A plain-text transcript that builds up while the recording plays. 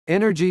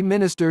Energy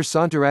Minister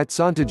Sontirat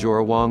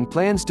Sontijirawong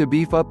plans to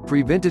beef up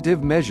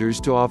preventative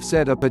measures to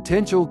offset a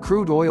potential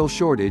crude oil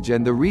shortage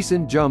and the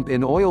recent jump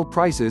in oil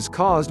prices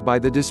caused by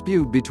the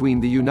dispute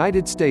between the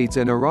United States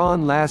and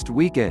Iran last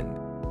weekend.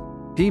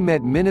 He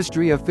met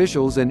ministry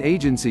officials and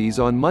agencies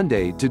on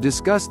Monday to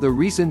discuss the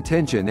recent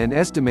tension and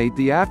estimate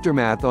the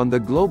aftermath on the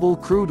global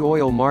crude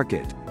oil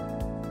market.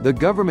 The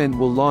government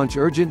will launch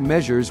urgent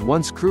measures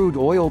once crude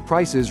oil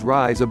prices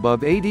rise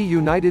above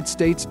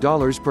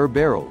 $80 per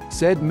barrel,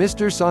 said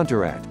Mr.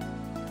 Sontirat.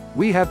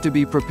 We have to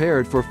be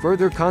prepared for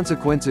further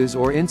consequences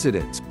or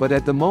incidents, but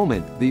at the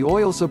moment, the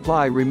oil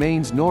supply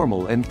remains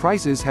normal and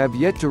prices have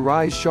yet to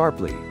rise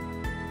sharply.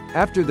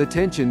 After the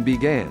tension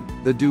began,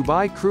 the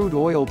Dubai crude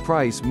oil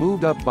price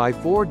moved up by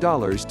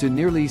 $4 to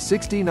nearly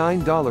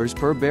 $69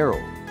 per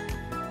barrel.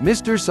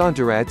 Mr.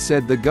 Sontirat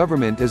said the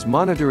government is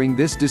monitoring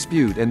this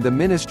dispute and the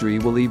ministry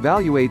will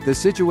evaluate the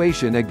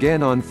situation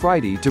again on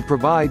Friday to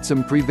provide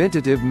some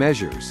preventative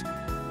measures.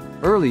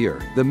 Earlier,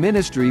 the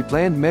ministry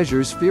planned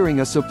measures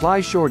fearing a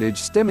supply shortage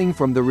stemming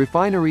from the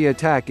refinery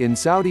attack in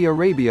Saudi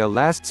Arabia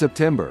last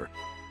September.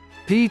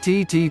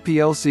 PTT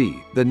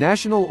plc, the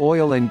national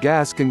oil and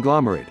gas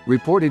conglomerate,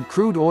 reported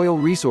crude oil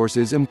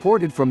resources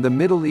imported from the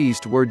Middle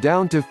East were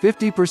down to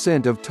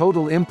 50% of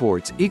total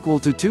imports, equal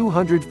to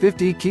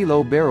 250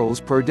 kilo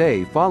barrels per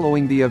day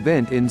following the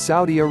event in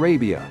Saudi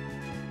Arabia.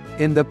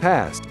 In the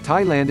past,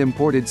 Thailand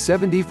imported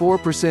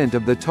 74%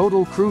 of the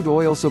total crude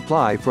oil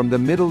supply from the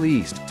Middle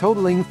East,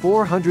 totaling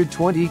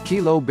 420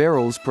 kilo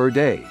barrels per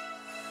day.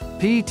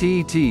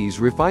 PTT's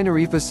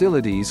refinery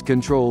facilities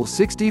control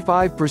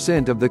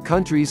 65% of the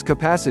country's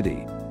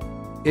capacity.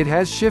 It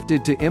has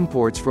shifted to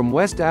imports from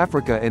West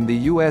Africa and the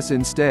US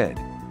instead.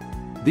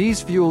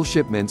 These fuel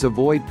shipments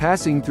avoid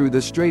passing through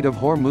the Strait of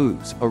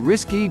Hormuz, a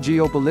risky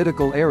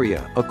geopolitical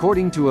area,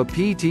 according to a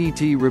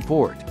PTT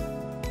report.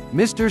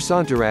 Mr.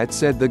 Sontirat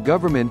said the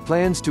government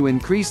plans to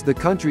increase the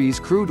country's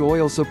crude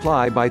oil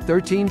supply by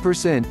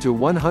 13% to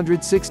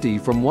 160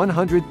 from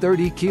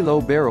 130 kilo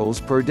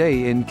barrels per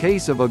day in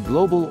case of a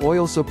global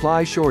oil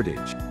supply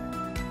shortage.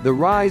 The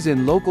rise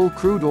in local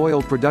crude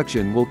oil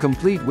production will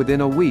complete within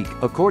a week,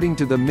 according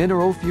to the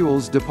Mineral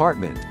Fuels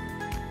Department.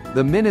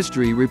 The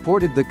ministry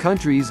reported the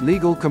country's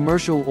legal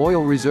commercial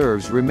oil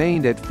reserves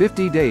remained at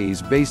 50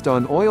 days based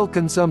on oil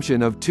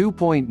consumption of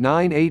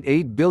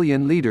 2.988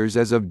 billion liters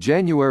as of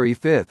January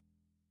 5.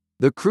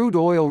 The crude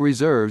oil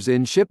reserves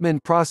in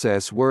shipment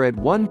process were at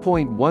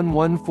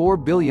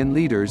 1.114 billion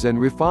liters and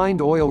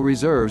refined oil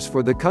reserves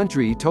for the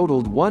country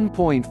totaled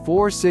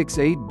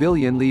 1.468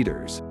 billion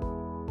liters.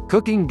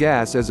 Cooking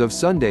gas as of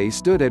Sunday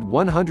stood at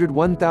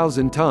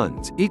 101,000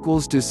 tons,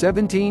 equals to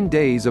 17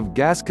 days of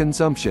gas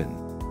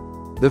consumption.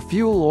 The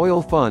Fuel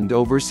Oil Fund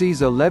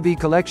oversees a levy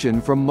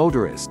collection from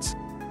motorists.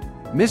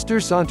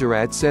 Mr.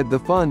 Sontirat said the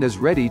fund is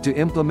ready to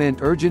implement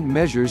urgent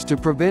measures to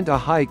prevent a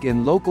hike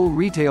in local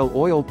retail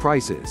oil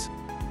prices.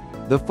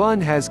 The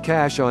fund has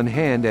cash on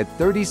hand at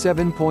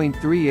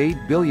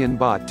 37.38 billion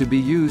baht to be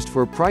used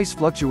for price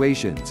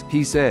fluctuations,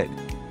 he said.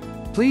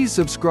 Please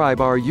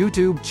subscribe our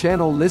YouTube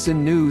channel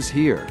Listen News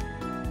here.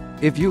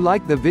 If you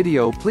like the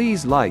video,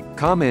 please like,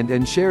 comment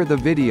and share the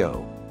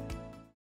video.